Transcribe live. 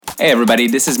Hey everybody,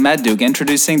 this is Matt Duke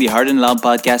introducing the Hard and Loud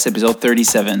Podcast episode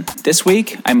 37. This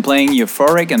week, I'm playing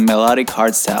euphoric and melodic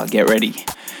hardstyle. Get ready.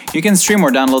 You can stream or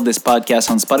download this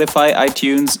podcast on Spotify,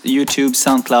 iTunes, YouTube,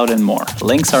 SoundCloud, and more.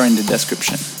 Links are in the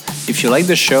description. If you like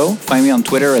the show, find me on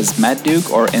Twitter as Matt Duke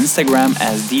or Instagram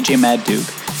as DJ Matt Duke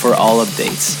for all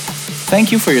updates.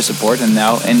 Thank you for your support, and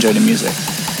now enjoy the music.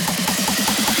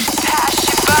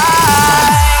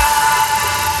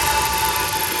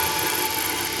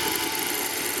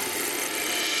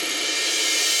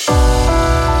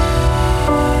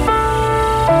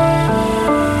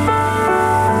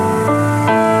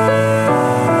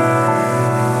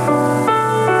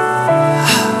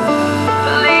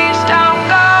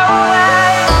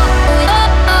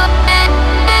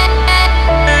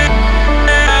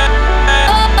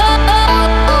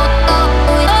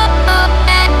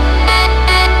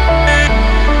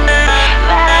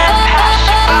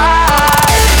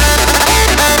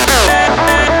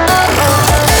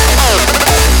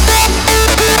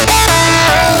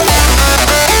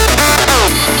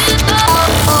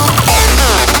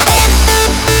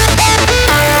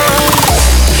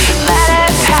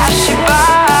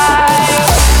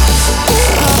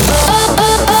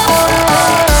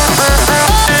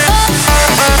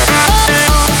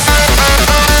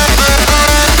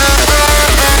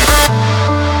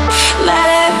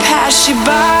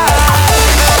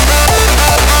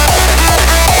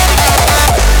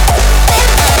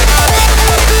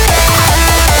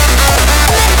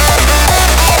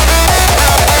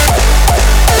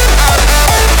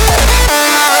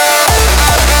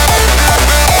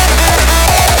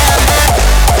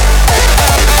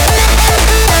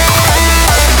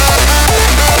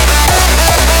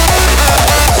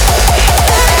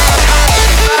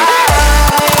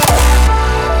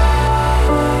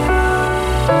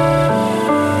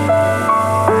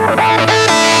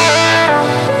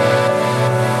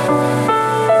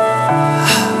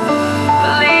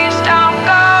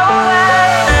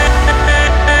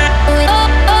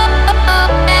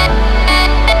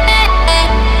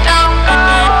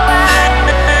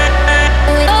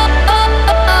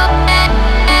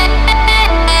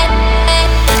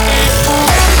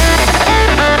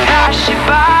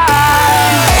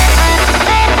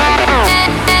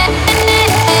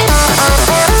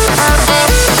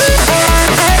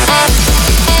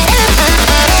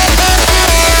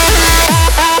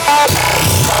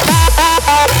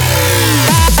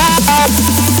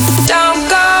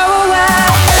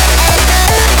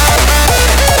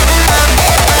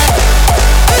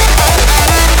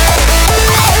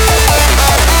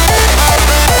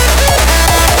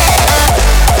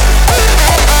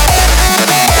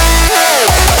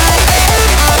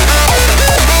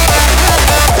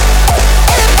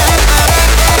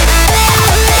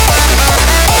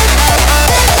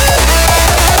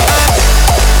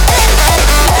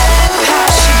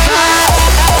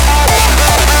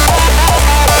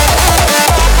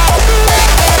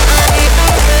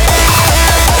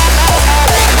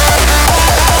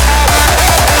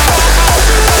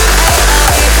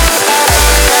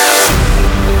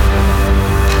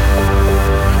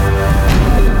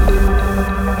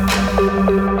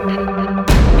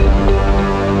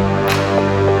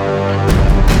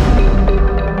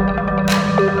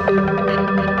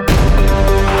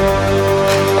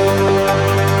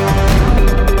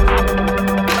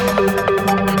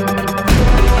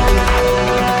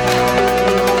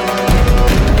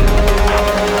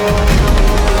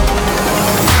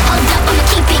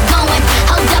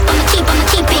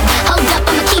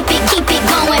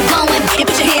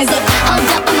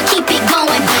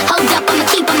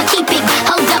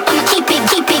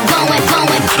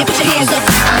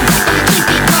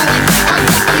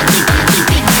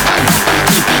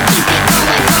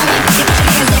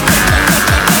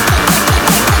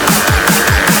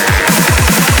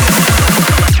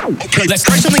 Let's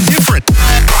try something different.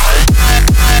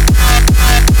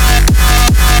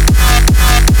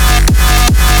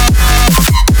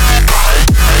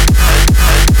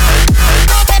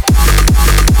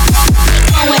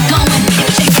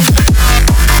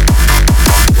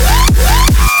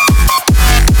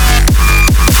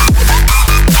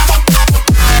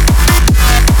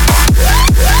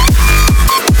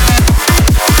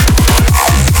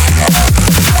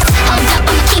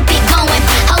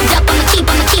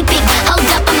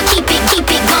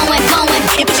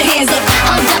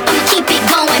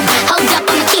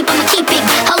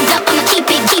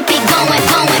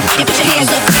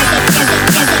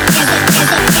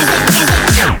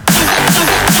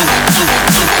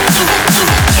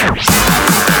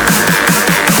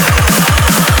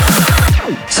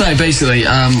 Basically,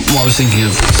 what I was thinking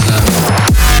of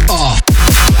was,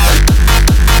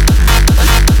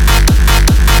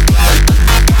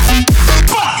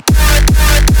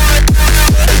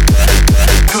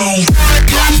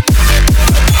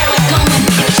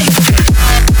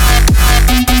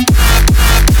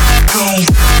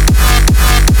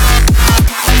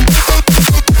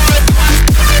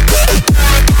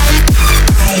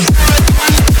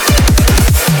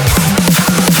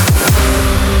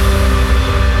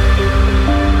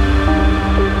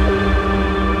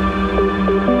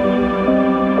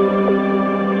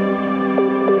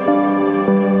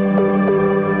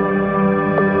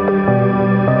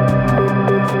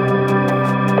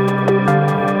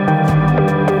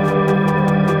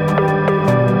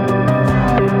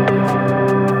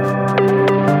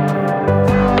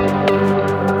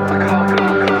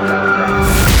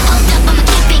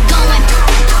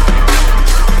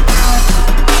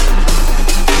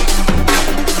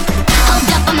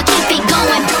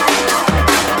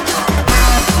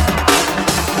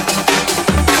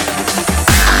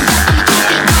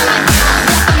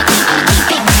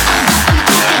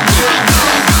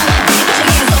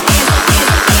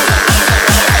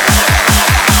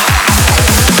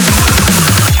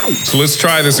 So let's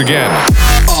try this again.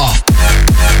 So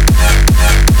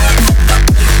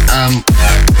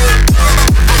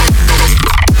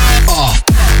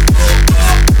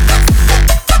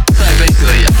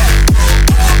basically,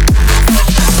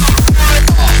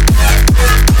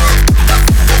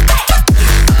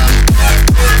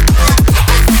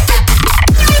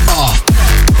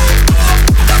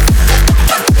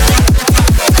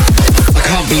 I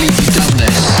can't believe you've done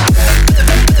this.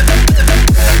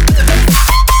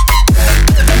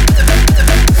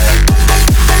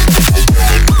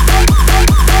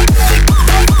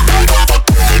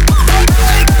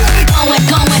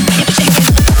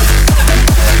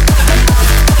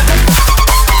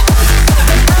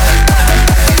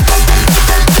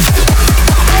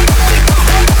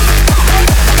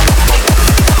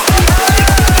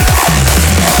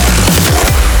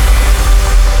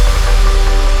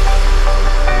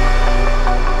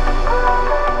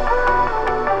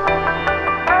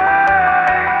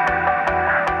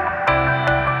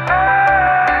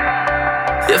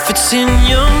 If it's in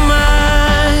your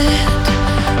mind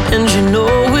and you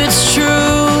know it's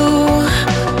true,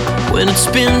 when it's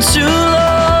been too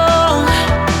long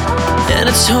and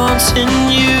it's haunting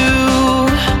you,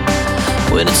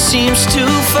 when it seems too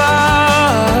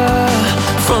far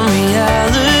from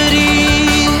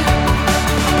reality,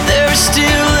 there is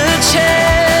still a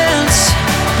chance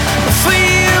for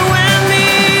you and me.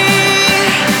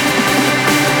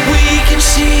 We can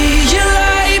see your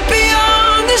light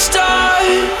beyond the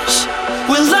stars.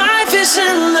 Where life is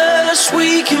endless,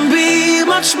 we can be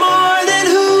much more than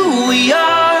who we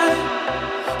are.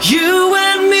 You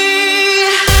and me.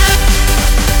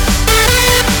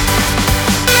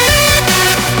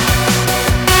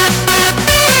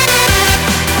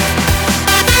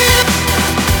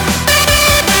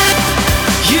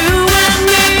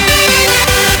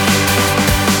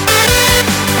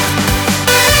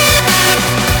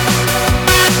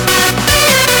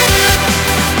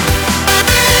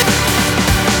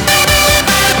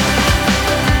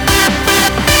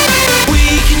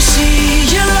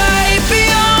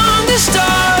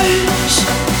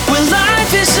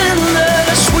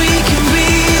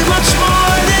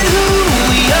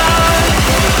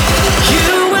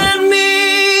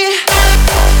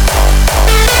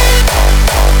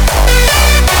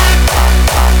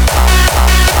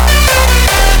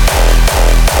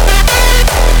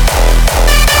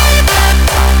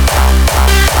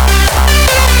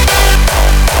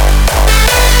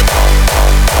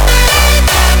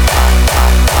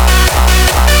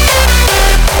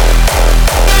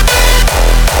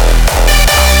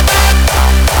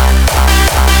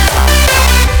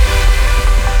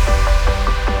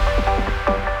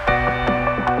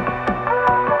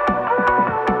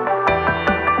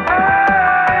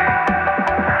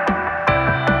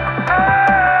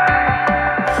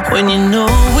 When you know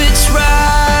it's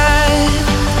right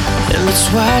and it's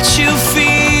what you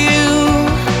feel,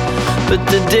 but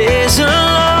the days are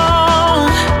long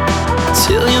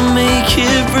till you make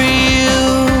it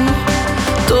real.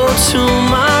 Though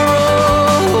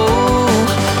tomorrow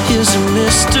is a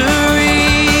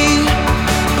mystery,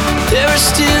 there is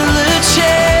still a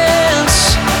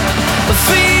chance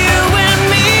for you and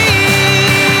me.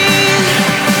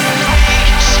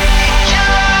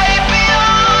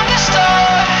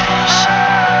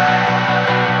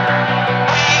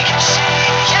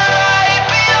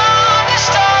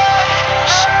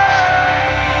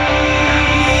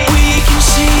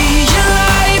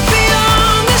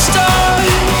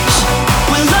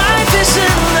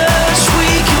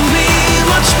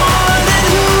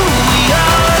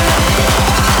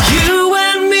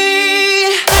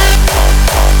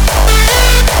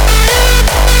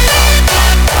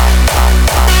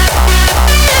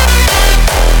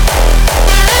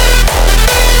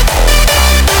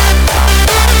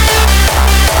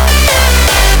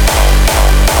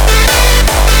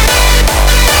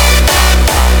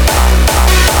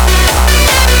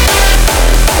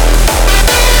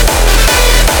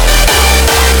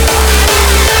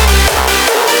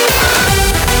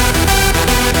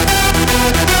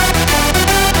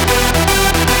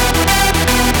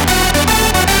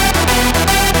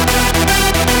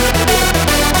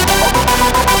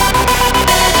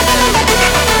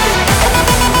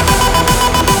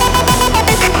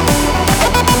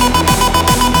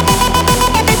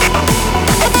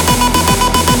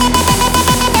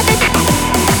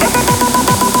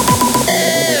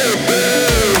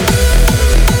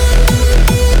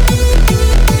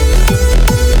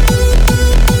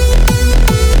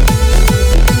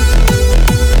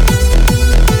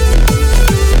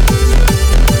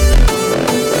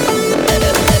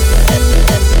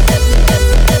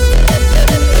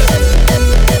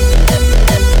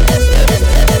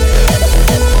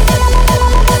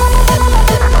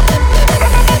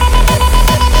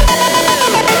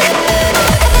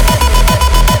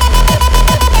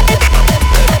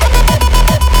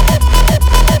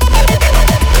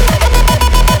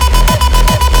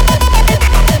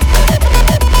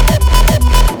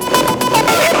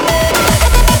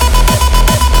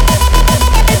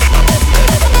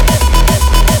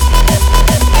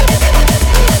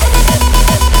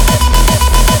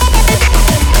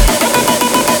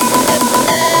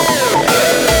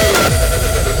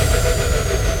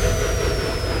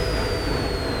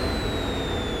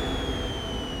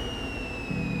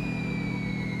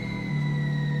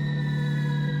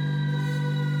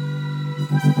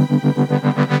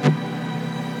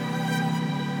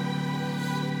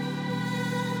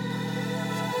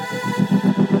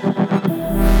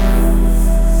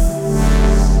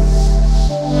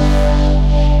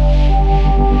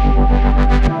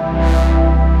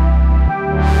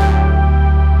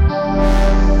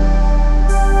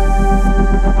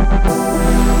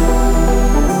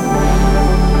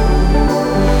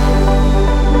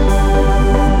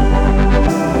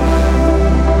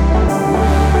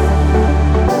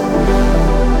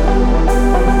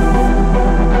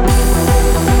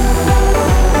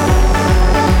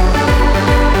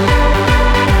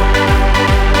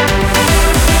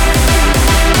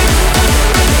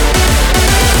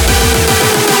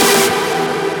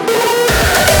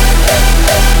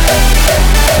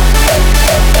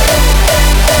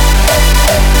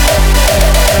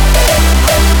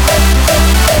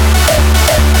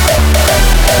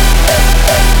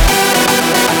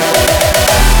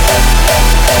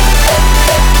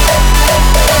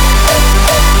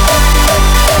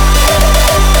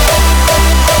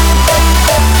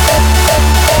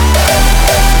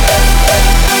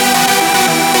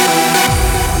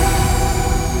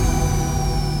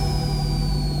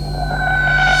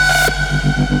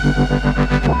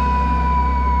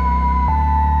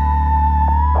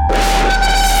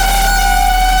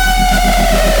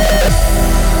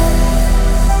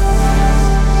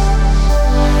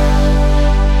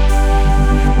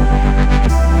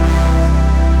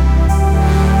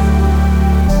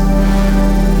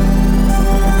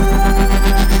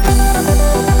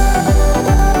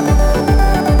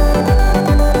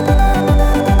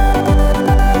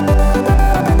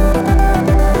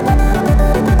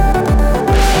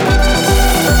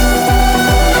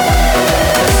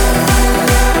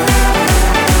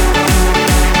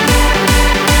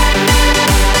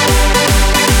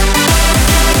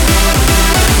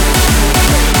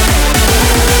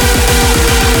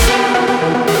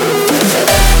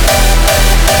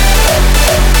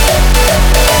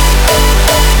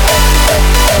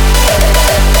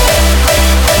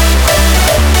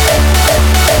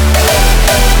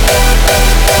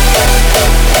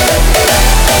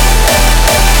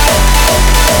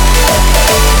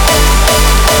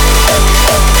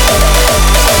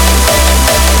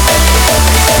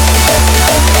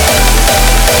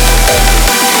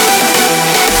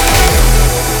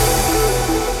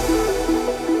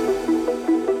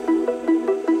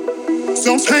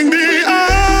 take me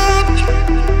up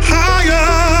higher,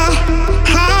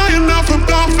 high enough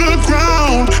above the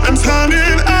ground, and turn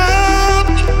it up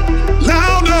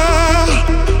louder,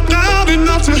 loud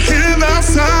enough to hear that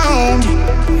sound.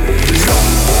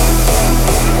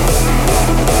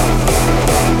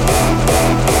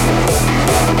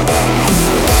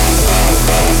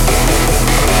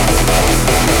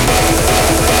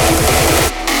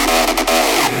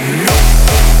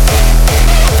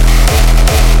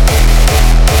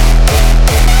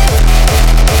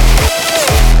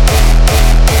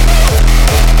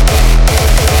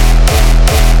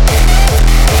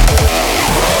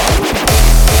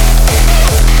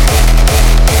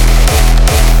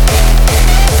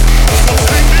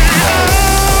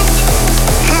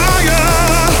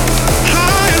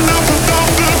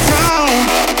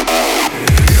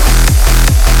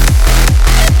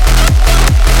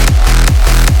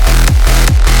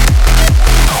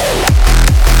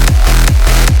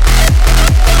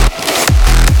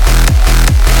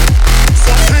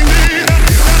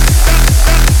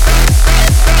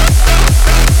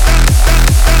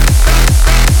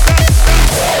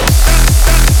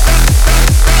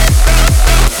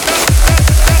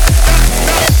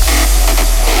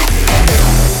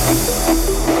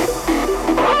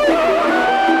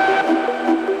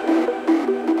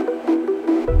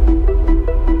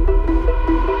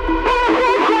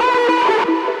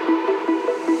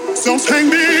 So take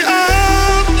me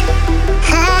up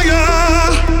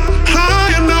higher,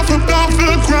 high enough above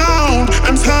the ground,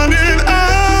 and turn it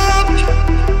up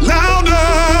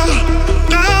louder,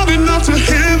 loud enough to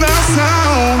hear that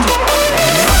sound.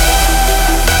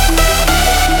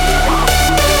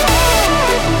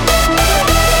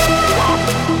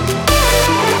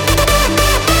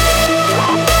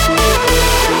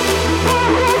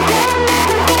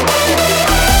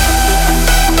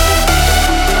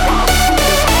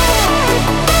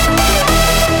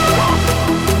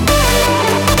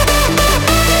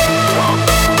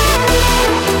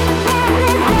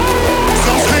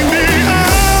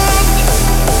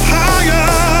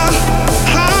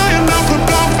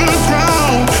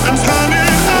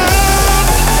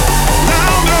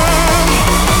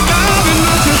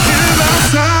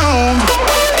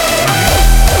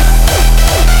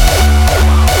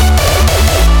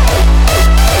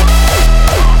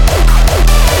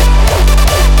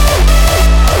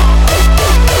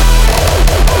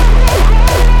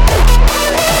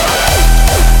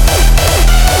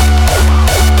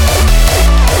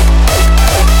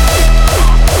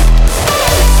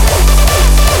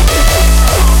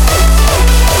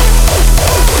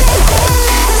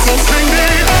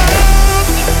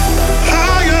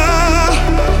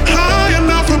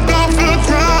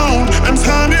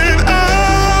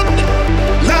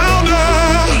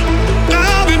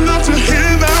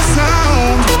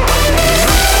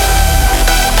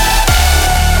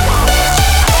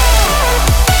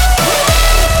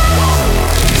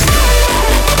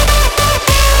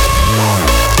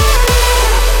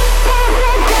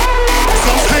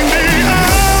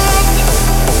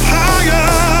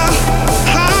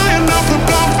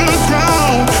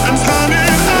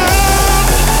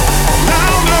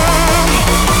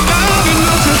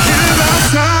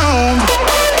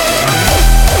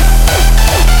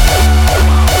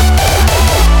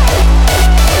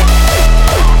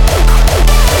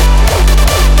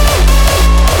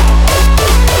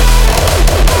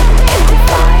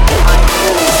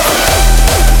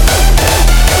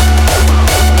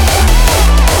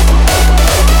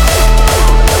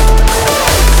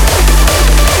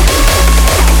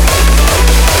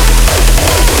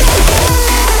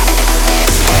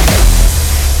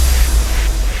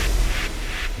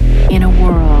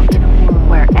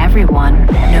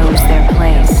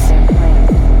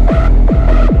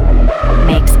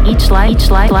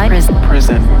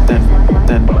 Prison,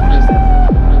 then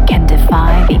can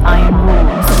defy the iron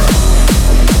rules.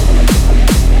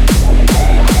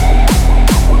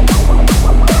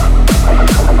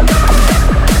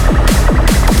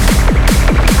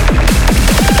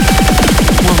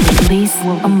 Will release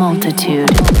a multitude.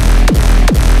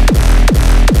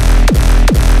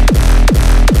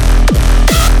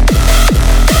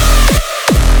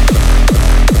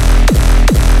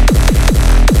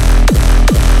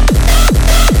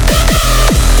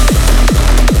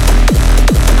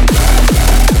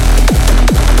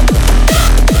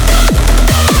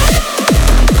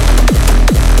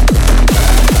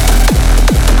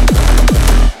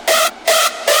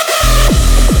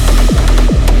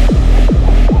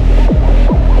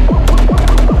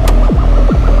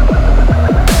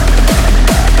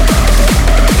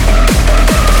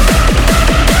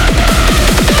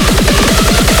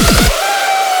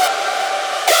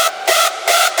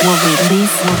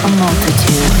 release a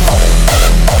multitude.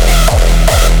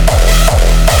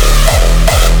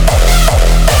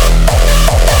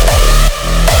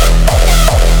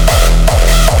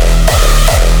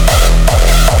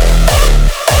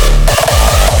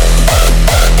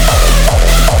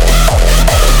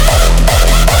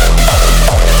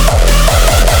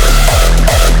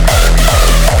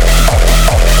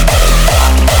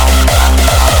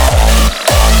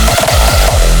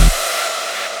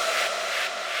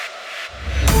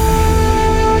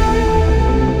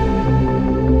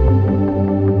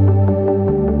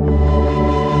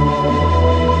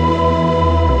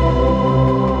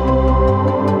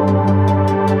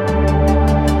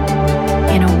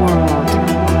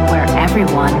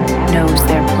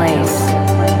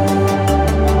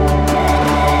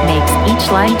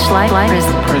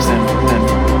 Prison.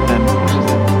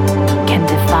 Can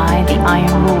defy the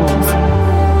iron rules.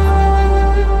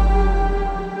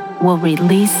 Will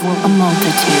release a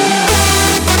multitude.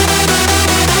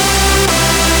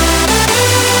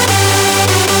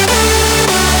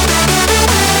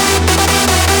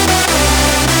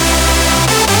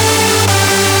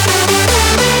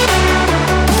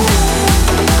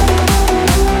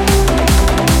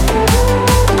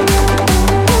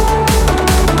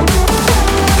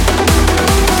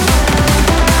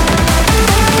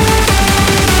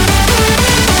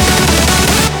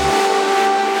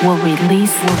 Will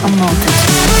release a multitude.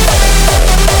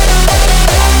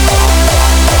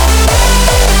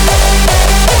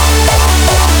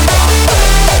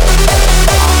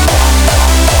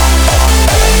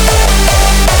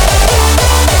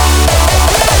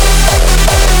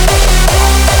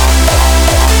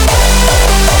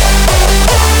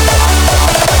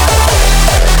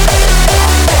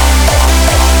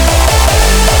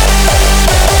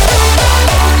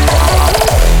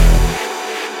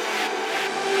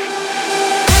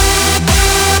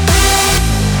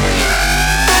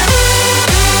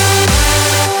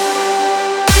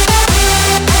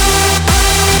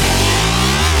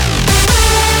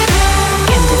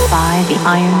 The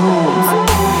iron rules.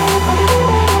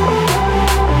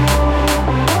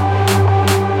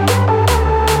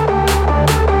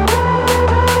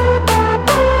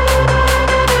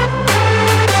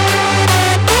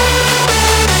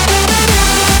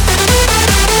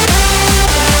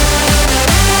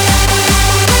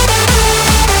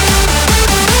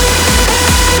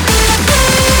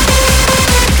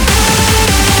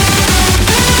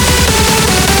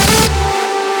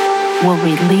 Will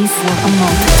release a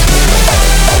multitude.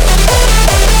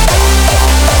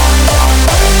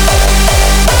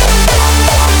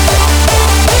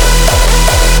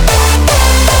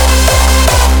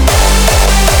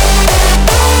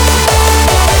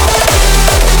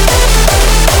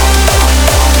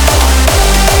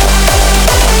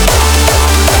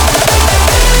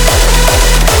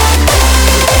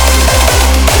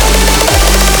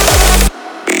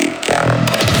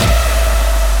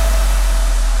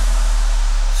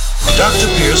 Dr.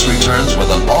 Pierce returns with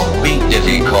an offbeat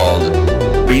ditty called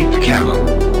Beat Cannon.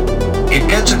 It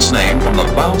gets its name from the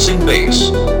bouncing bass,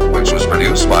 which was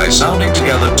produced by sounding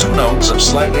together two notes of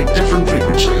slightly different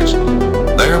frequencies,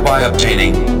 thereby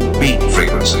obtaining beat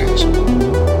frequencies.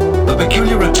 The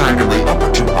peculiar attack of the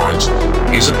upper two parts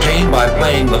is obtained by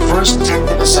playing the first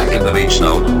tenth of a second of each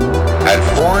note at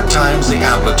 4 times the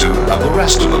amplitude of the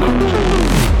rest of the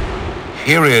note.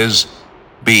 Here is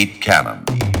Beat Cannon.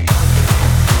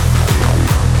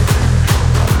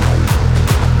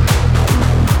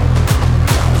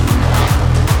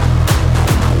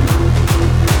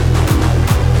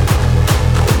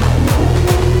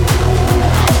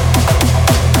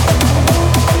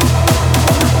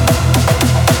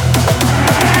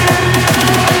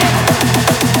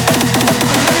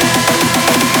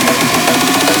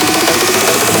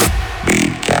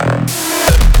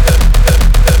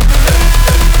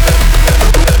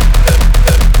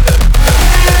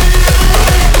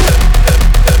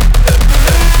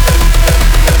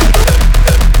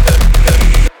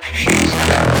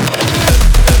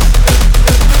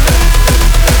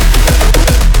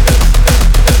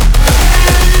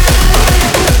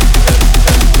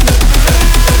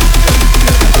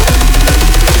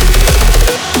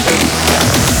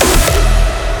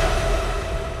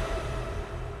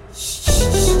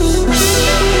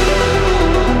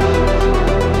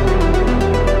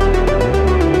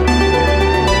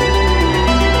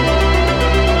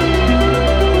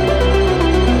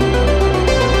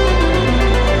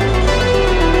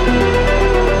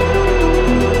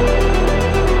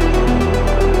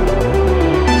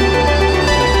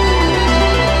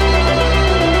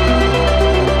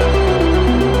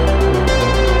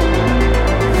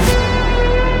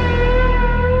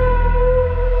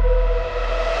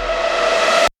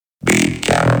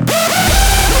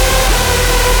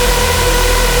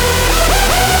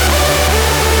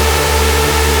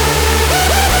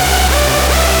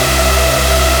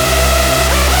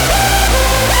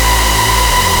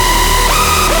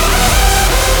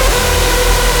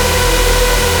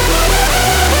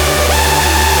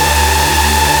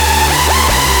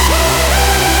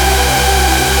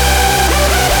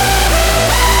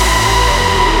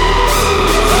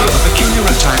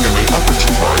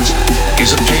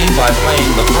 by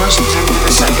playing the first 10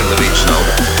 seconds of each note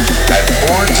at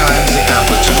 4 times the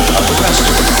amplitude of the rest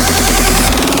of it.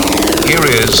 Here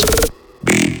is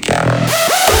Beat Cannon.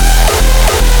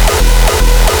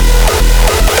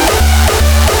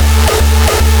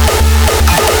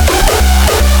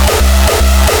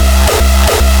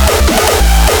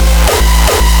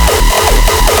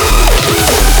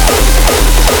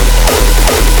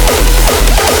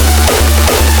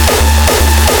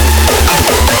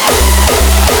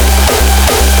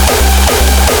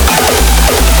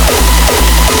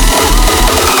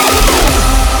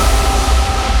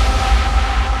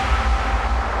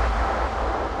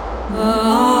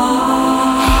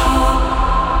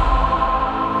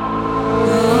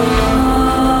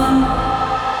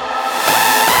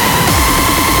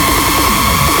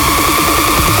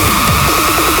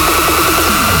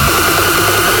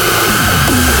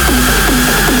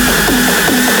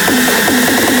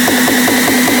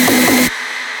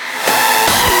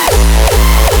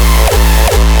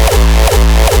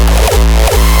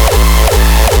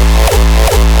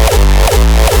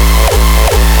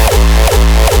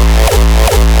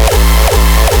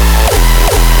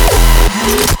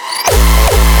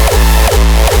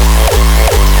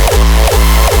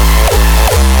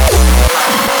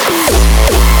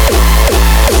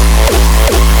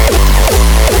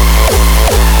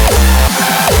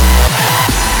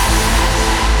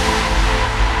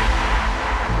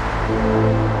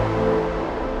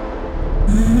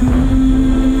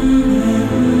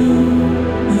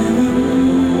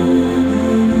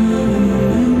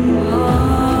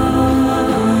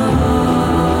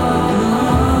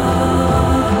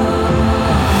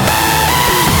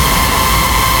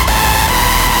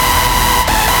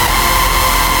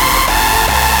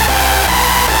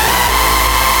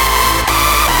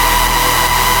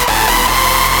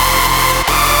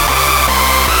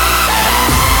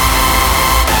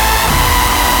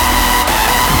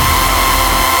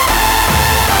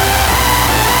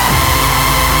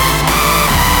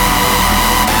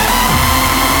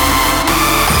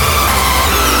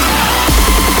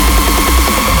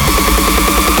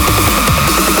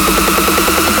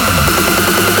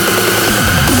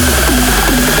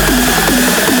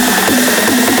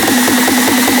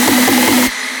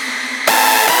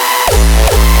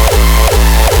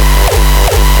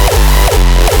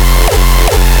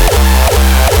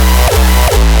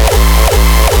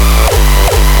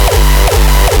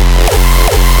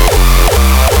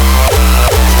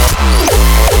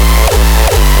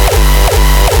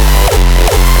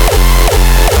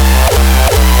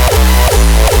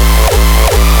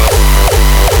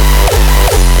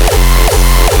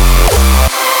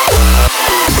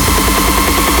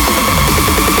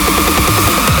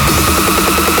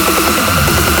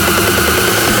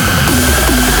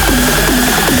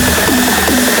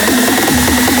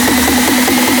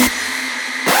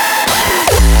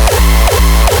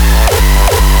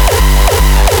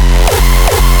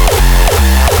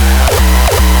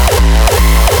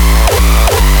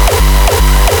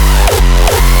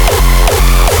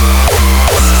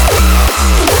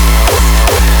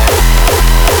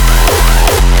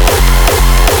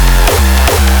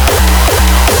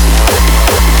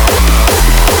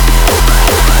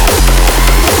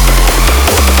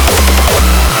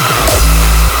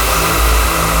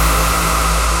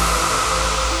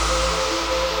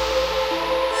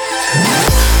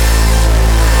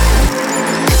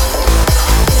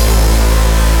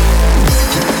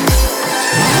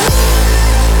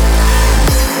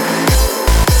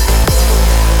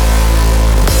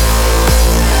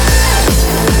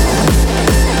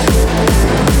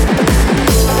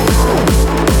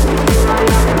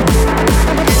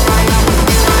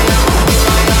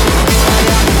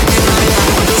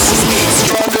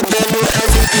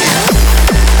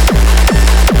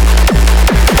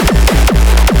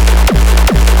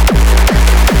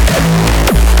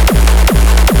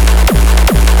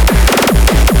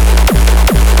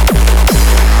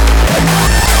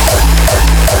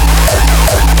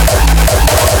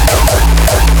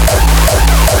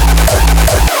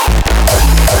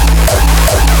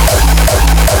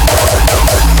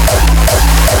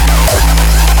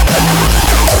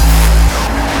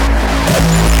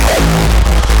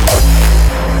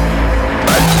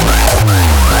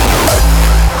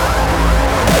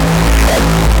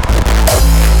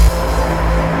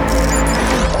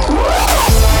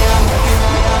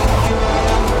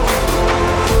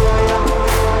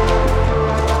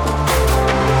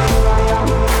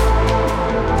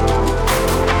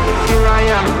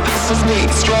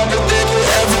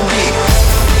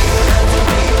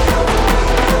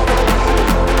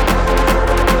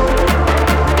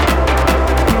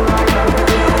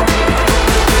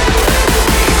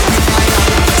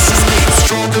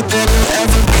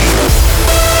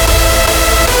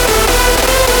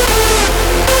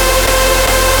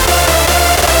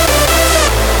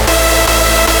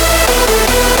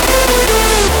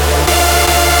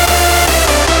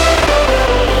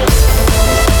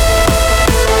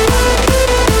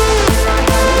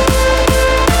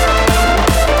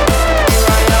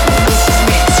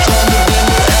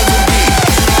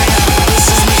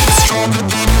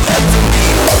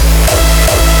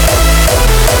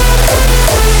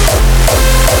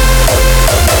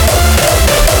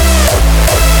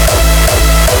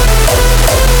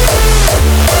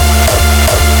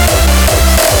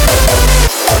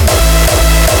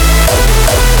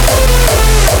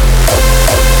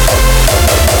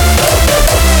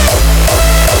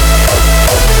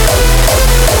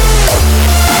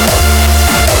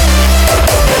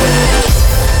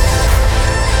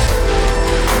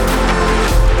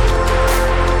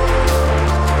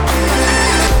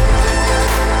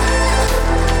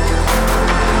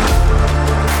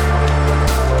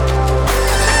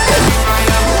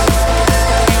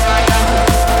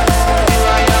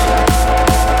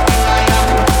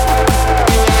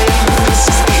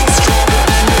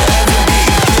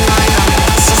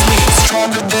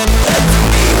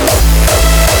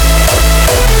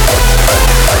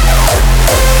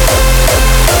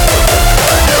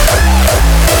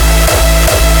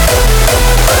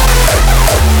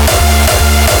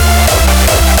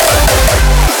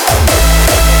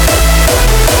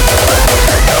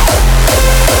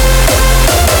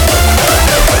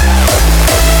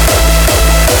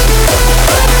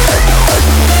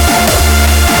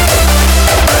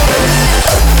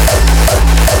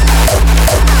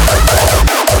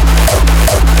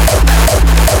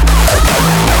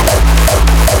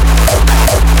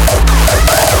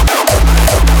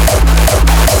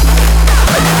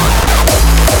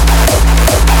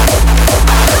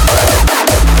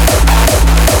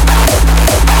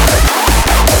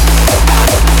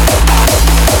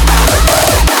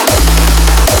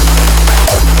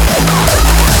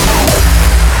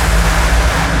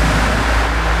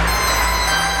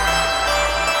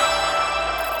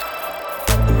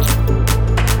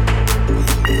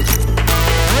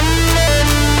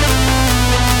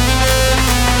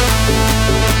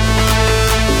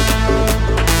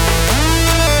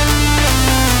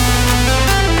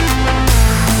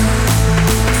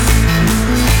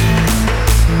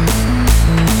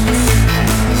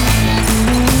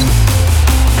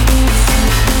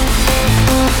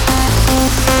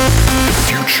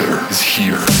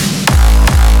 here.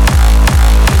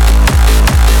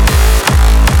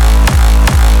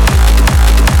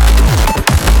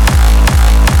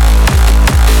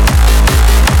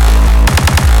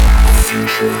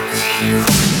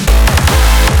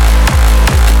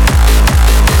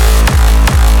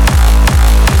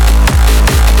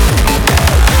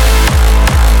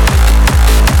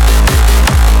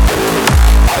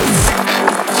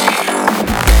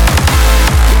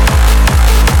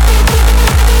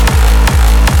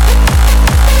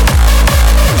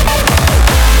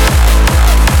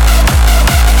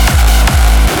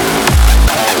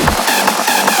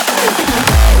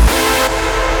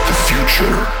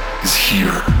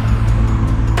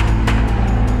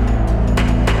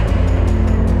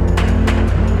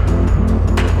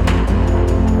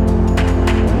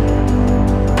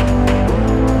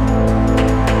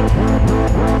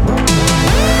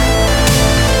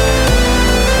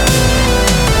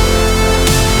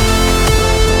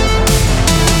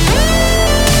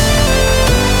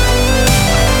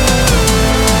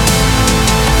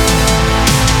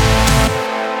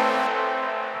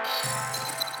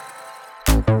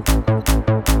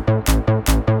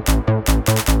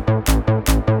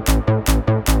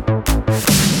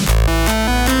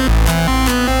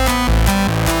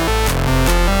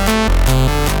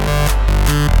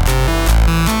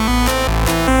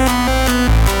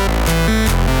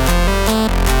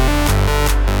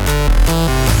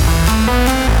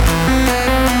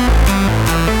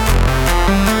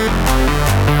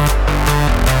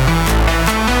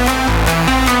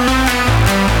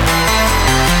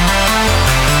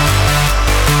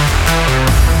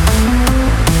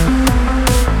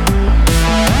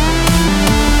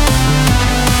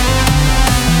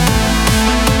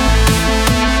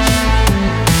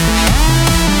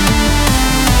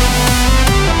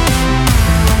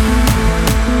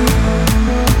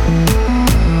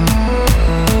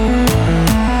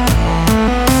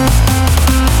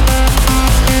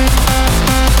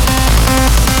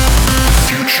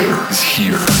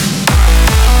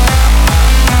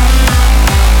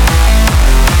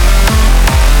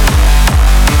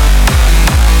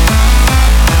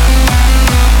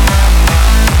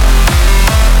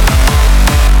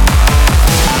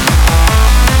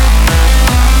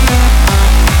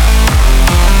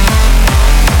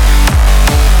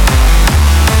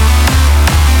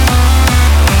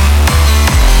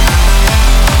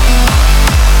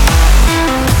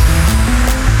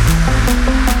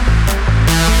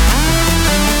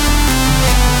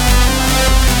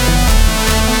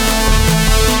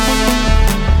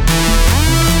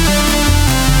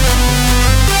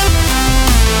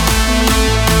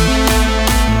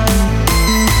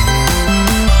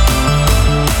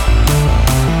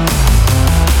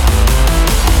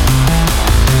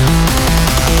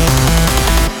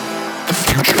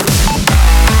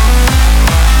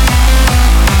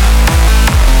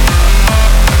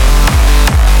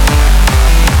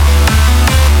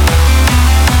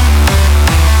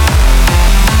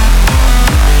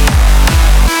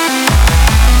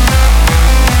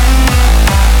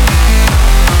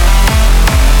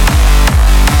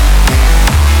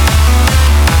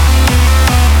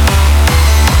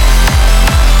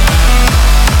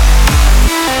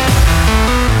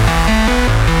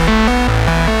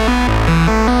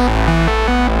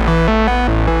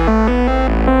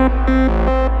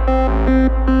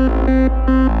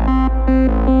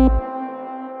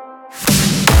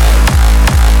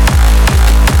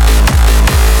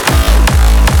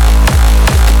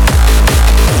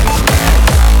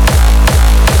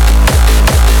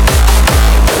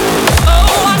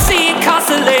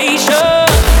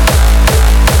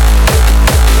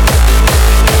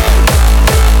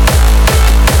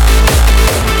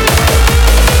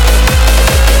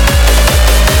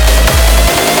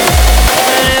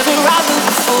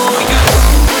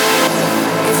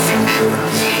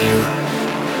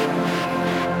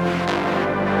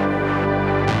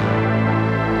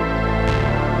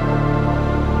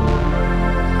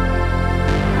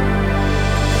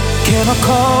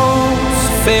 Chemicals,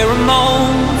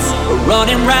 pheromones are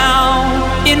running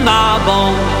round in my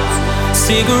bones.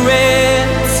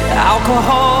 Cigarettes,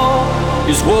 alcohol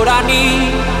is what I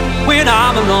need when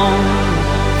I'm alone.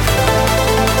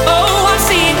 Oh, I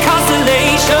see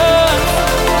constellations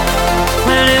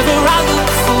whenever I look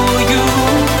for you.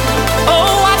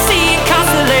 Oh, I see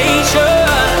constellations.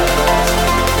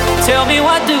 Tell me,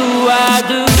 what do I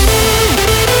do?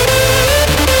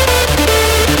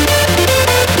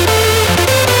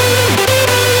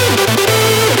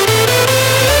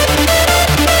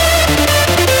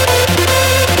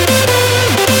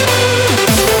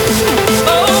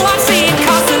 Oh, I see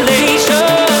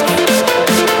constellations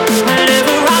whenever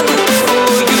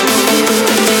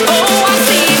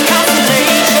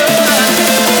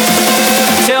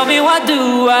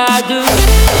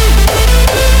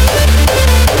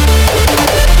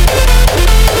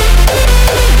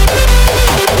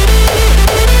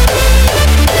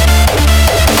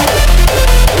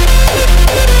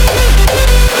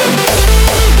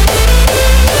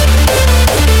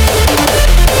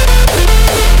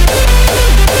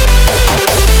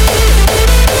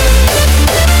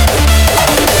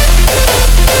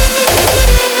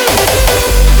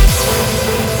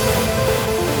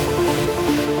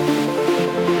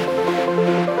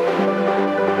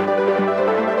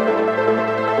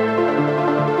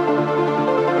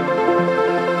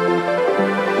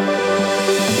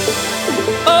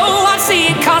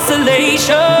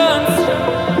constellations.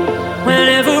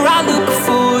 Whenever I look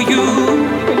for you,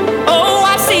 oh,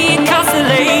 I see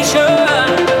constellations.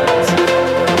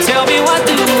 Tell me, what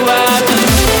do I do?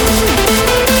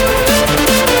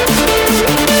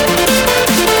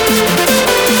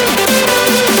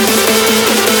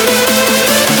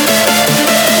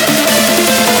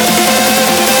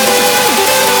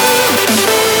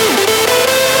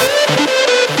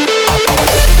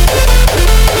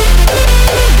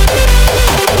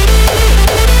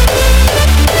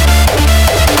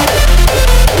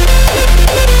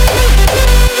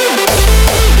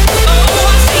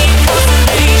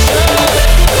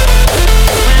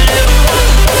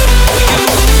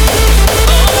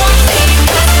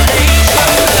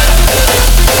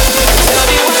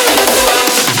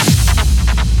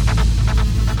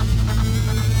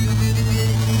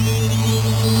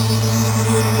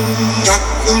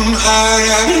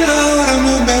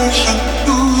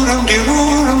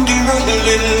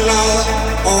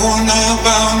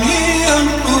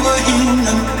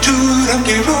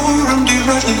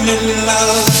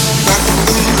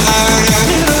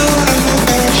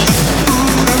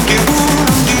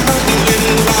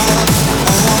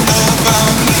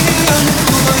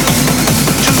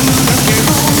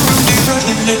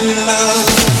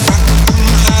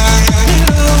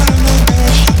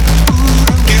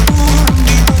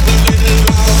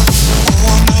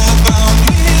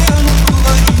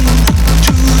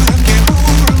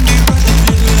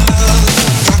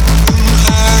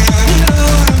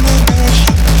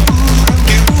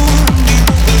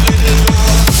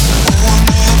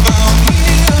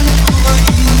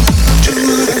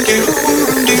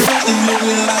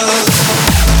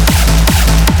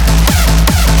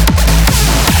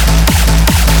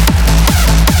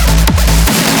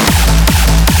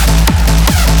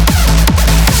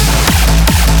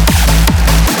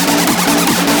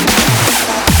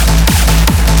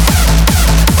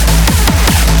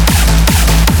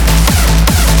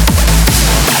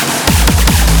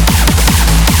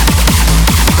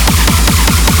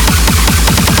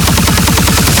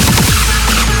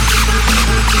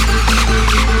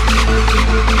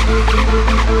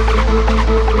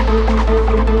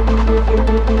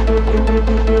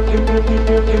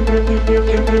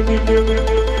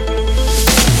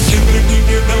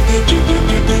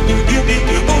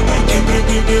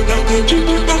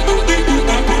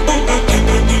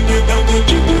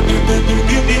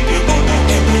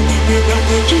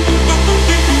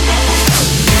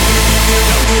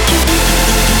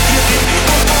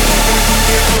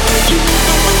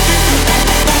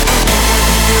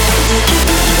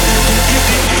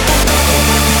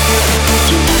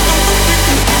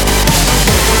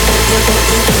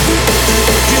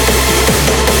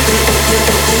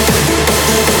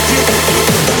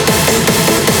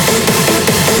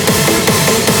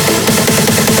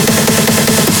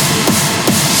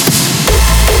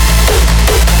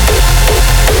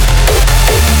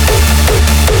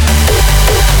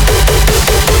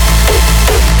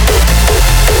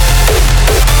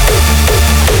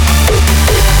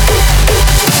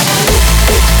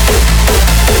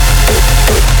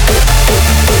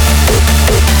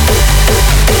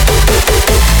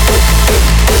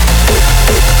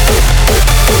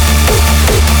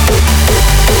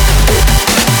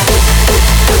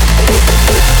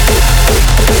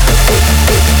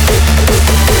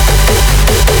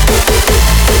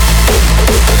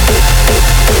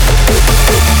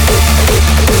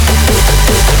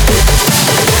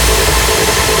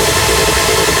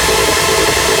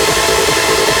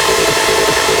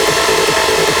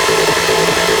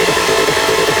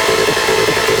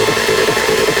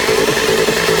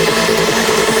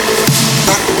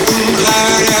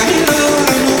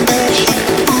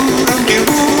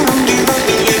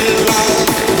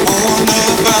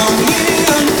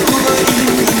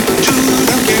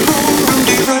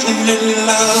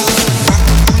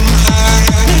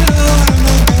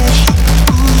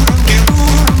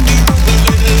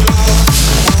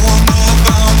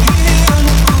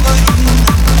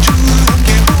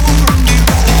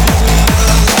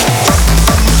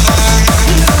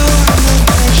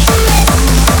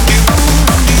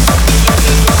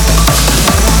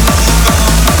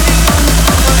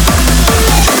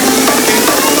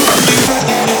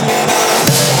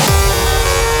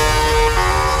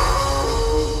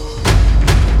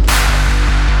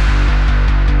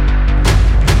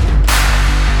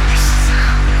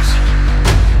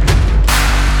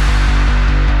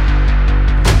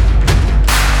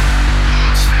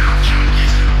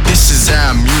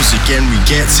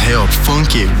 gets held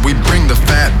funky. We bring the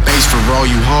fat bass for all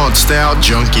you hardstyle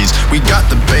junkies. We got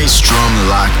the bass drum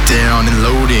locked down and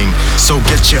loading. So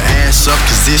get your ass up,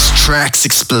 cause this track's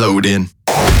exploding.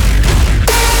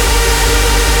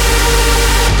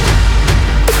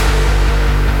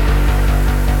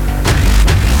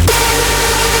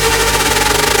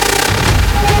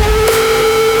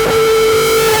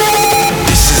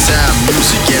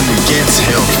 Music and we gets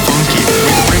hell funky.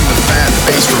 We bring the fat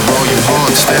bass for all you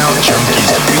hardstyle junkies.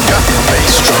 We got the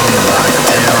bass drum locked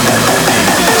down and loading.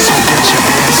 So get your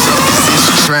hands up, cause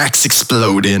this track's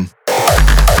exploding.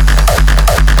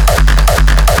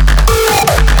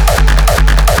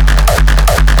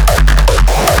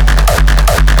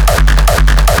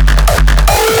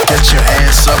 Get your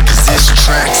ass up, cause this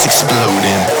track's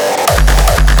exploding.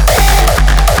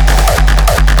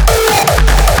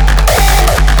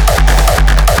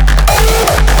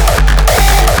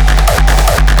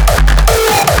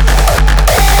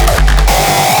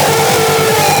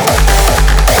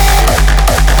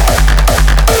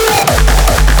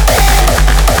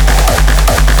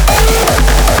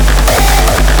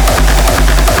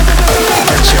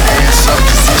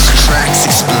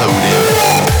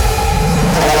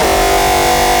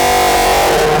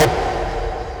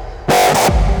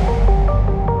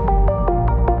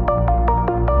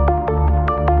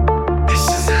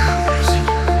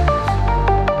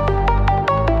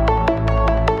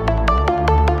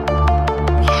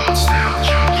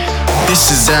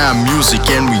 Our music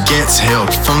and we gets held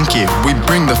funky. We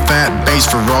bring the fat bass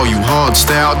for all you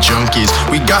hardstyle junkies.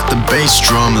 We got the bass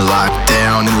drum locked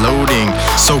down and loading.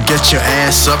 So get your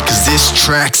ass up, cause this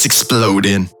track's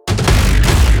exploding.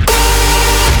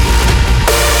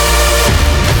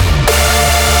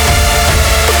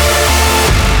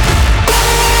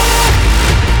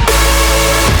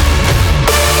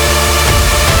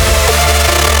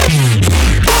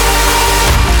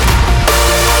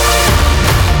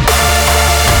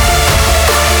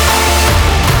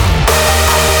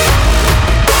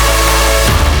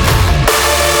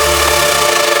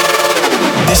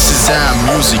 Our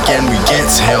music and we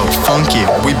gets held funky.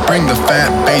 We bring the fat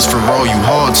bass for all you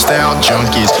hardstyle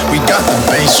junkies. We got the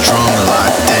bass drum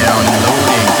locked down and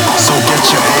loading. So get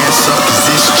your ass up, cause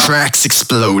this track's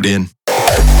exploding.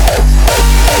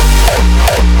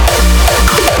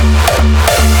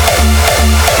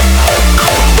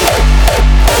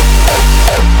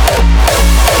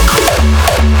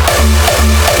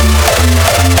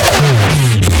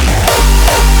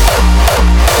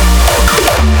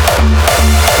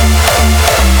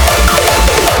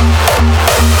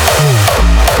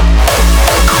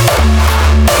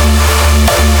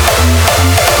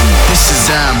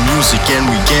 Music and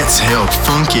we gets held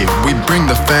funky. We bring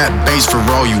the fat bass for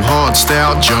all you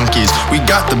hardstyle junkies. We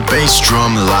got the bass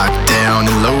drum locked down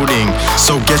and loading.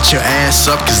 So get your ass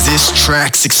up, cause this track's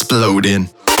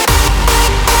exploding.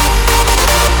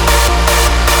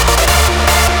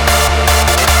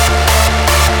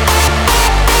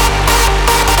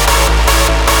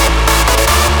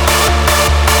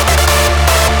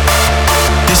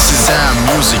 Our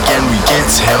music and we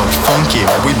gets held funky.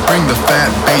 We bring the fat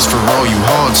bass for all you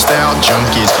hardstyle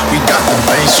junkies. We got the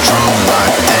bass drum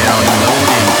locked down and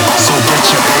loading. So get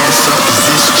your ass up, cause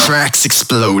this track's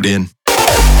exploding.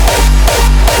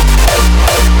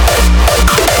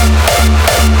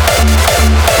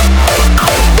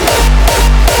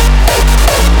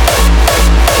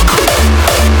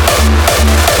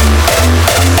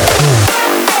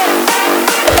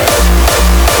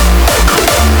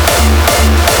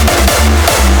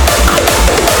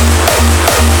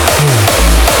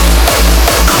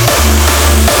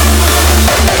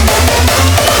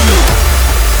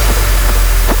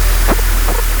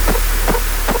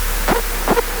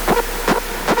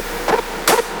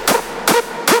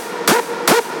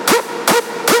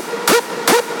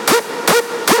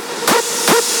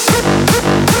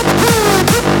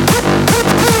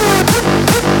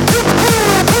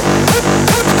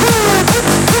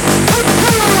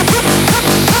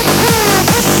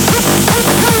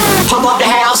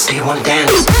 Do you want to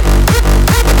dance?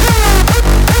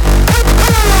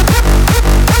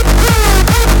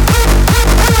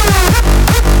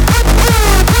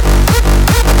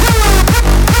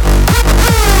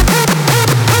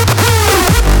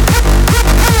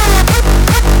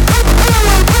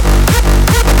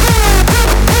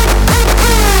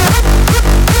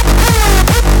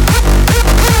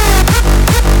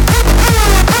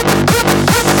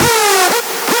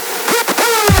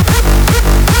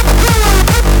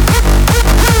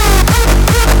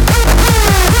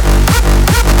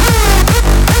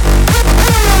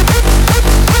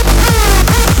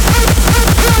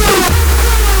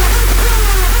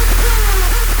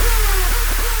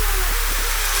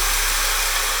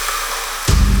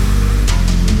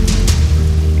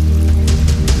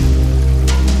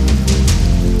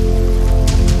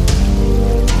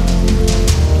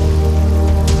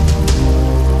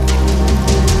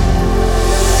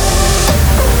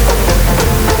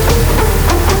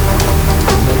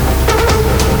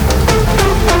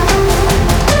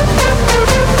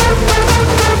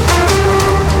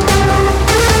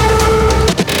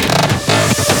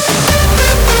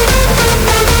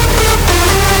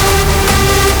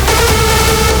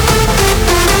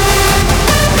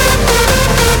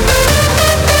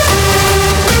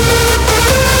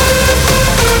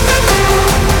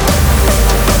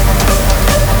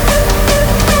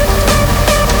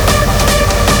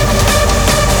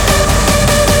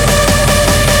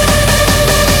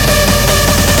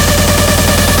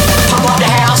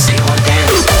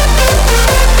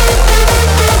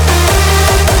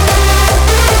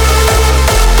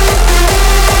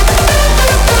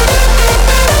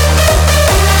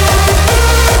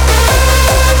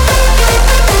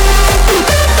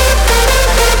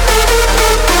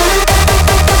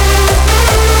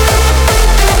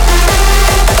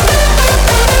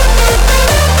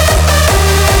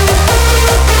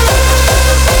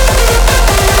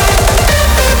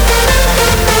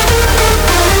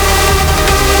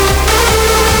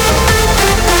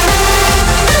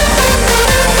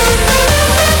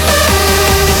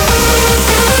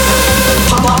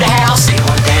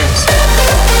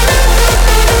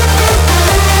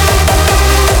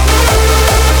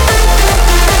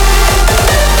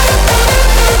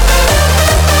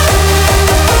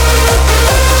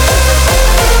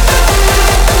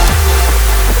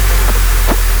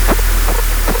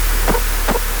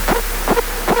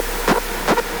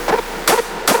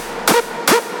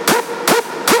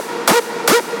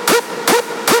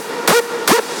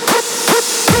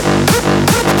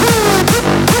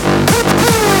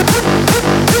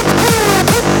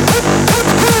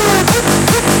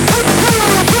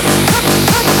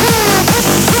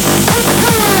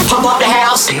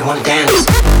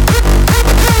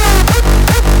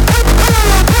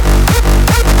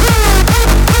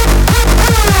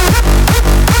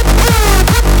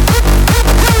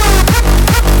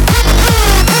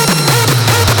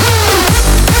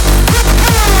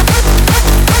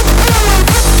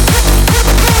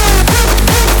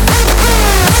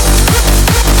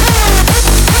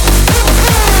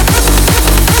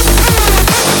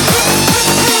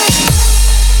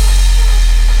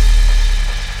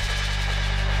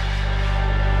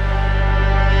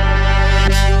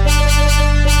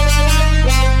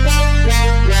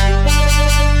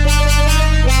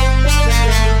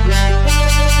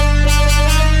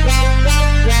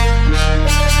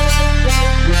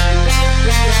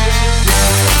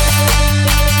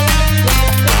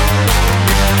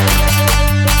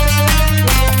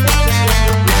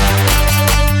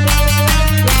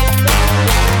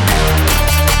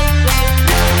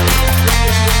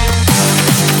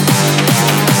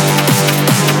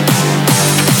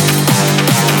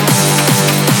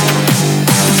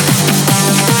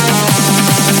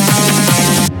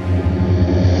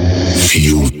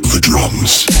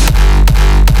 drums.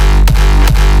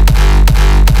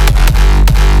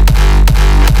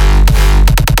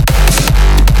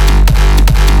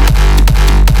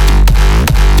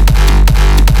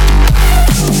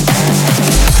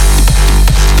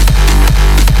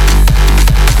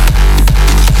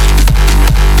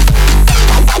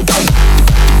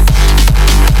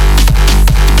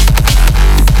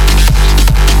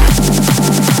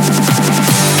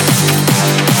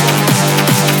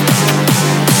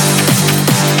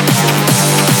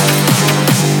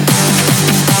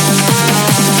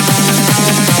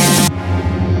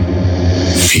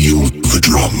 Feel the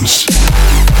drums.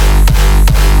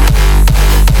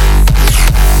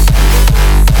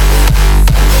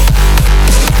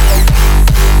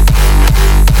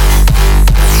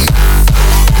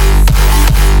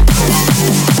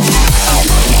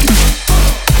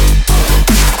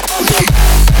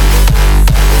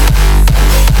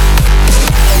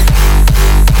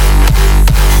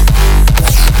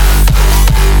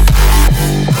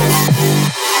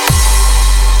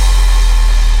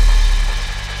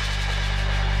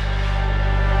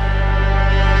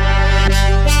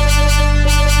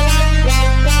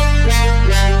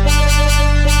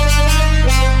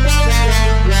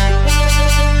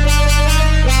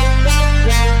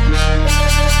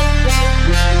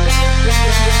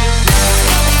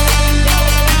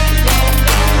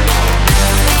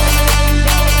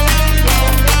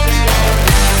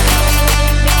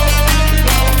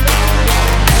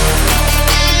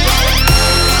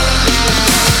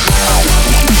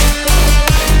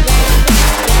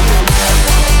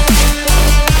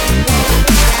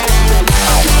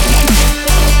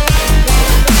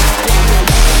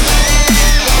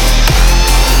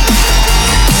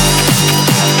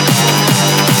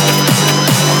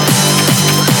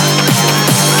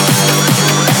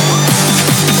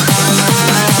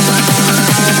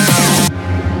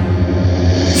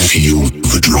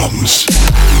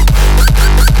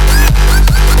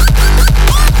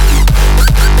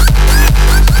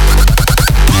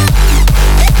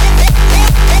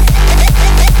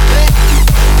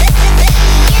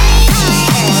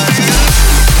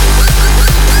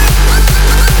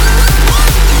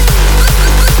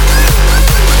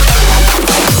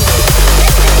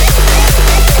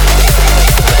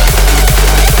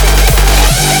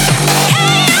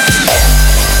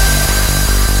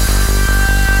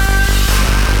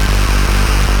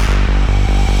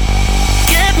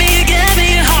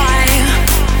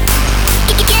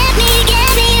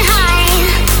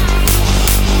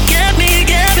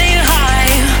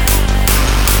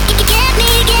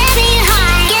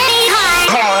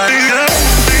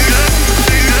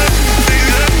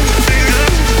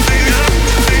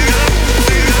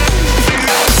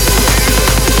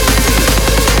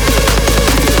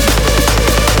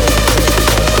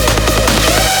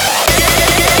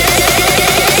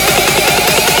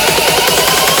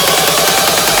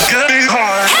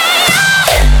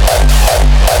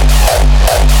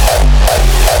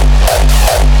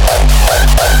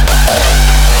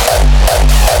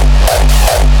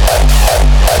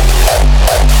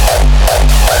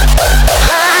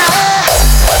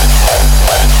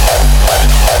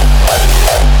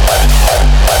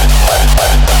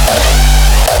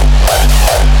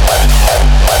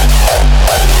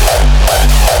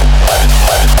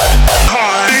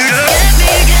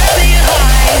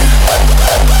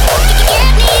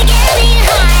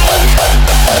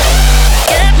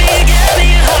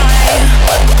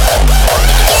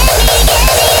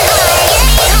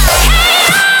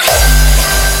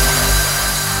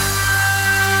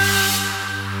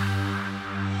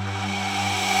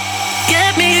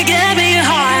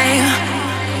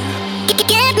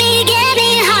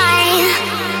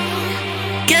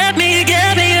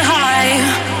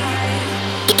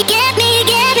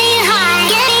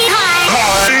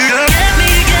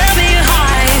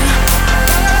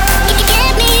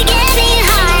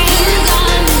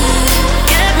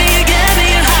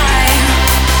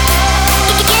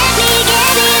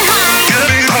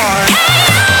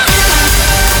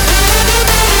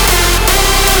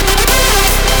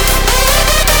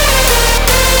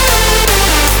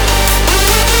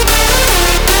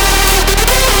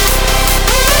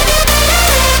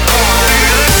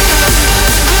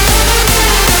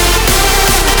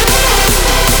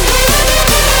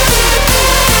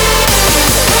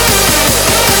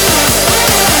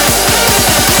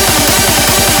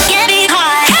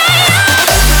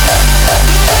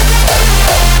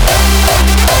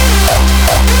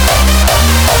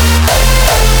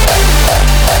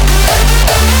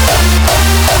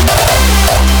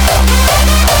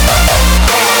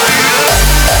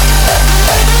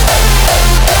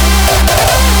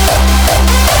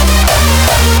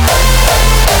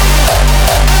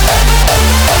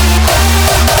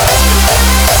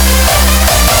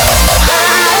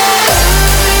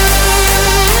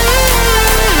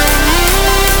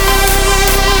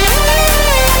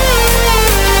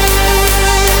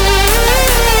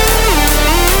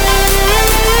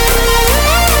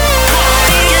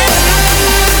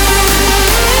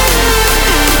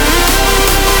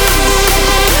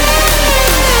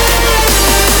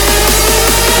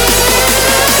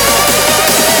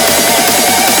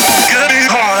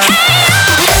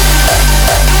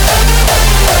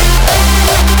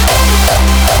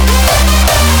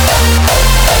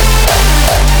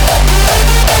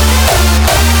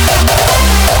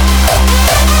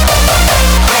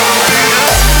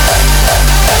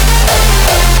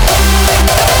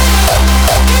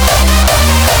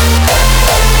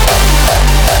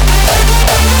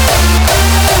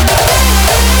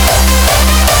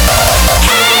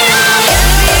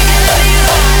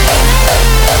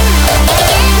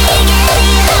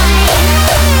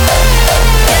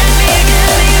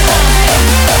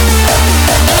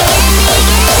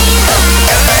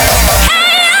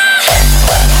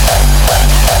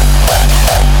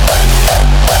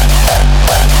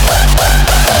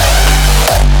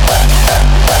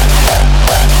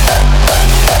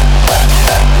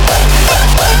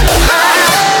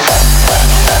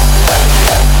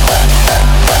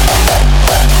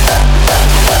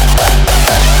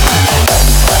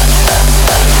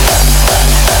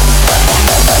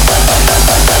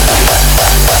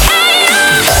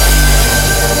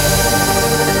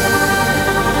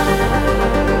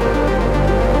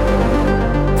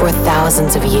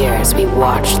 thousands of years, we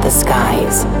watched the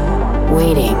skies,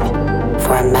 waiting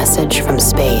for a message from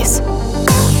space.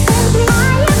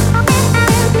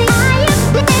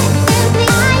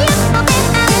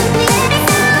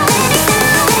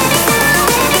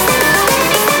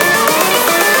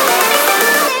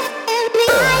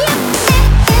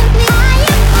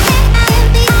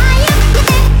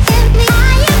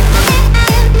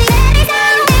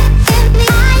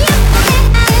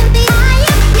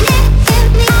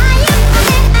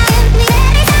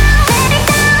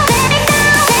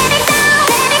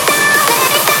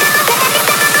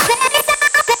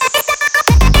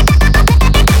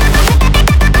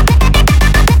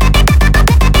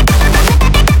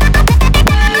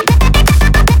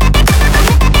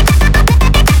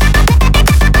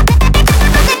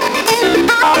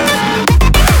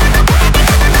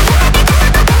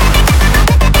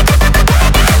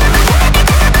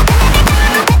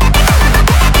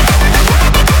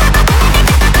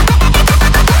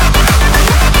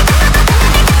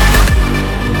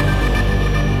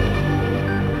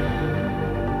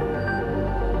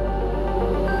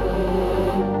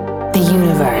 The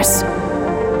universe,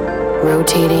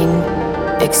 rotating,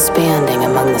 expanding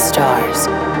among the stars.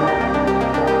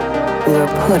 We were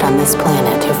put on this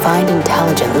planet to find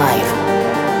intelligent life,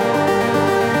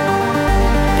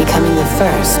 becoming the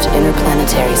first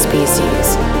interplanetary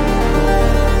species.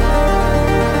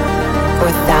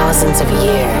 For thousands of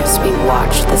years, we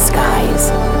watched the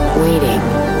skies, waiting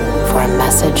for a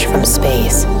message from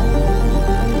space.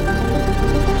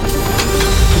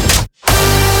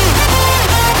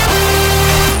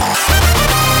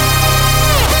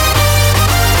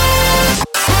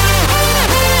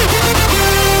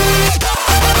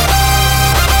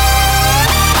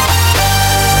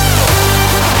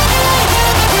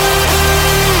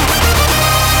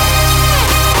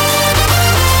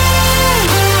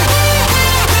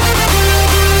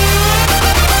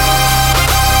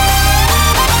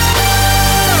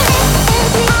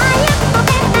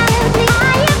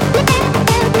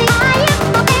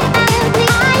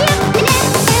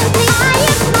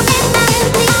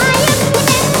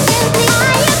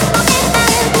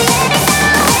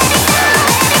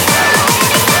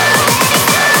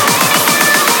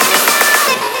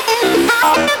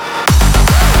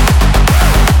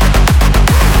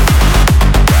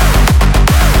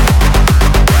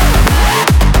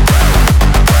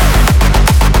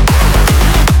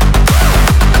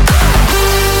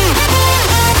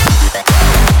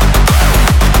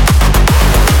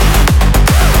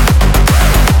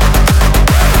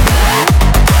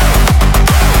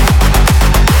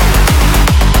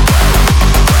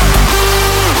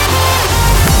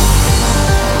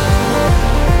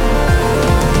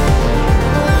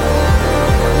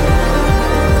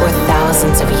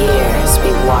 Thousands of years,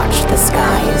 we watched the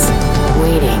skies,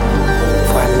 waiting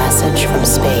for a message from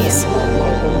space.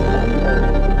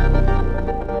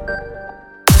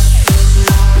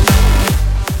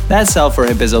 That's all for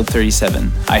episode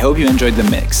 37. I hope you enjoyed the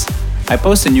mix. I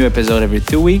post a new episode every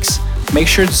 2 weeks. Make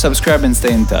sure to subscribe and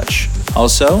stay in touch.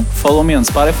 Also, follow me on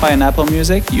Spotify and Apple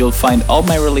Music. You'll find all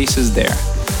my releases there.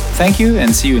 Thank you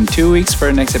and see you in 2 weeks for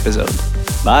the next episode.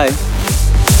 Bye!